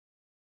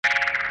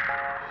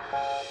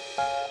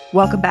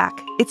Welcome back.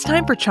 It's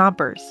time for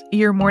Chompers,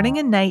 your morning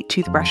and night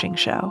toothbrushing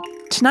show.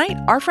 Tonight,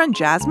 our friend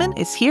Jasmine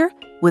is here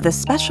with a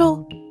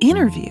special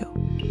interview.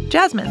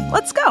 Jasmine,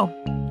 let's go.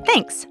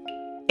 Thanks.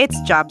 It's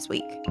Jobs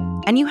Week,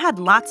 and you had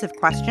lots of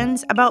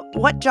questions about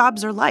what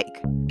jobs are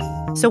like.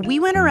 So we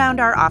went around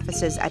our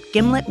offices at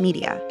Gimlet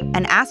Media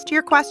and asked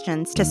your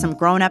questions to some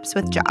grown-ups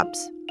with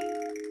jobs.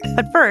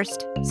 But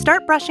first,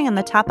 start brushing on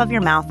the top of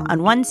your mouth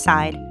on one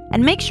side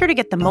and make sure to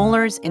get the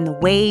molars in the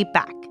way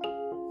back.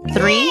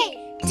 3,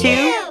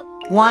 2,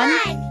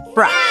 1,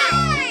 brush.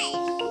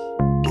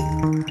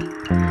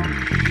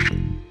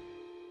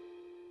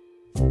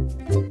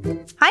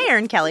 Hi,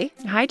 Erin Kelly.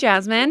 Hi,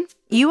 Jasmine.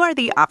 You are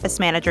the office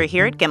manager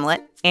here at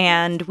Gimlet,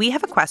 and we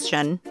have a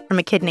question from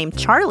a kid named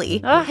Charlie.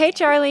 Oh, hey,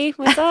 Charlie.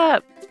 What's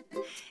up?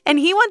 And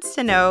he wants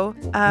to know,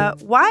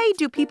 why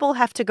do people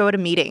have to go to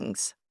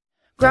meetings?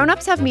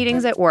 Grown-ups have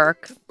meetings at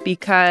work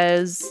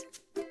because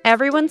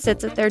everyone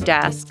sits at their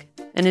desk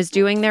and is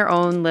doing their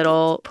own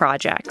little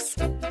projects.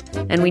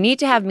 And we need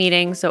to have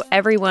meetings so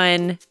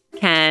everyone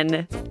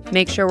can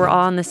make sure we're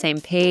all on the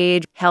same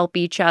page, help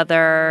each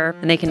other,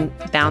 and they can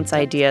bounce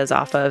ideas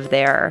off of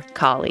their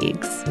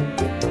colleagues.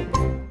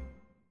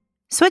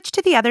 Switch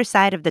to the other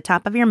side of the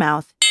top of your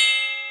mouth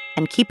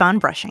and keep on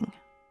brushing.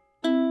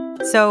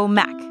 So,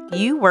 Mac,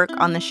 you work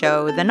on the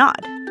show The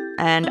Nod,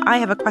 and I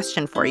have a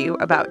question for you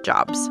about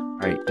jobs. All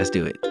right, let's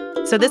do it.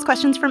 So this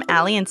question's from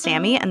Allie and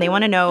Sammy, and they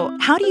want to know,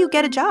 how do you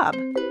get a job?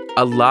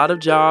 A lot of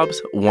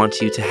jobs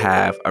want you to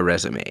have a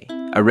resume.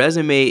 A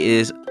resume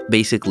is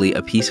basically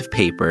a piece of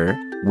paper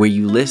where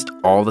you list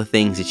all the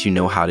things that you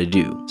know how to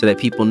do so that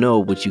people know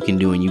what you can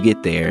do when you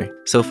get there.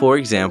 So for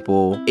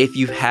example, if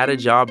you've had a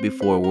job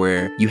before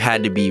where you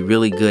had to be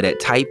really good at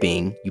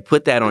typing, you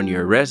put that on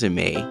your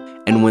resume.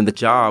 And when the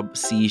job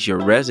sees your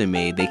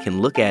resume, they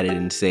can look at it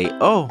and say,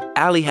 oh,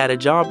 Allie had a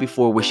job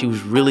before where she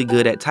was really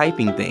good at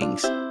typing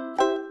things.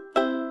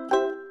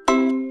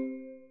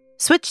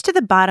 Switch to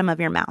the bottom of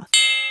your mouth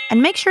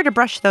and make sure to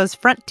brush those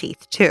front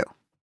teeth too.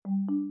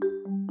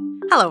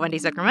 Hello, Wendy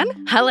Zuckerman.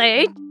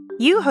 Hello.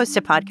 You host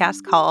a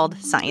podcast called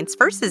Science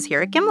Versus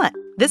here at Gimlet.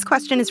 This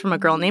question is from a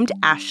girl named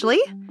Ashley,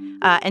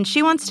 and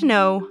she wants to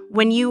know,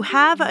 when you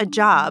have a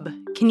job,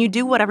 can you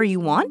do whatever you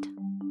want?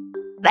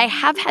 I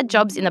have had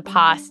jobs in the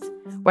past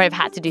where I've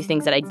had to do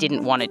things that I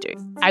didn't want to do.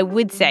 I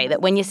would say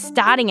that when you're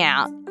starting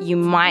out, you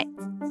might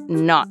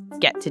not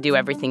get to do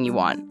everything you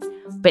want.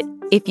 But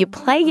if you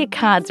play your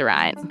cards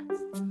right,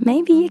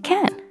 maybe you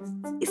can.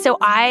 So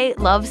I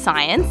love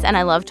science and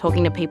I love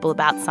talking to people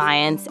about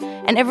science.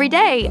 And every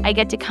day I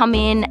get to come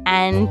in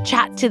and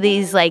chat to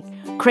these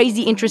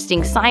crazy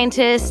interesting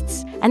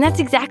scientists. And that's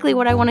exactly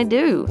what I want to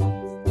do.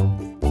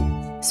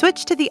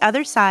 Switch to the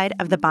other side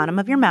of the bottom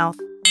of your mouth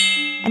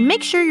and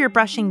make sure you're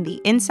brushing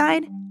the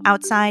inside,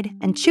 outside,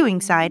 and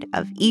chewing side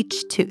of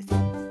each tooth.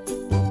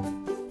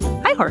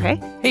 Hi, Jorge.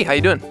 Hey, how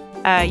you doing?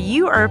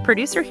 You are a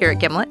producer here at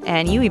Gimlet,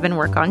 and you even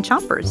work on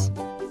Chompers.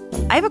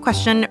 I have a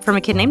question from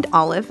a kid named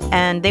Olive,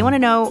 and they want to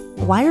know,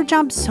 why are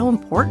jobs so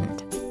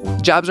important?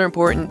 Jobs are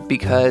important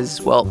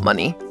because, well,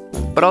 money,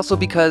 but also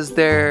because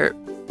they're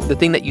the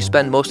thing that you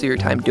spend most of your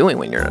time doing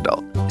when you're an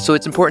adult. So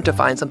it's important to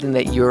find something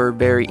that you're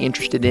very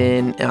interested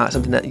in,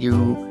 something that you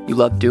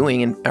love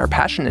doing and are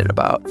passionate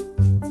about.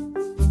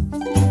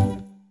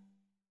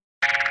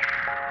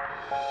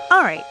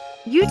 All right,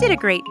 you did a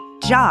great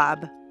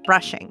job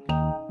brushing.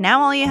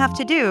 Now all you have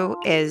to do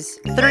is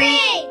 3,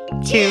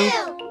 2,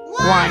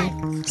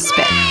 1,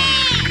 spit.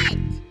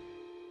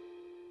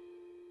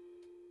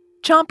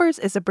 Chompers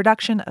is a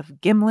production of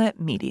Gimlet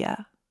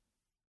Media.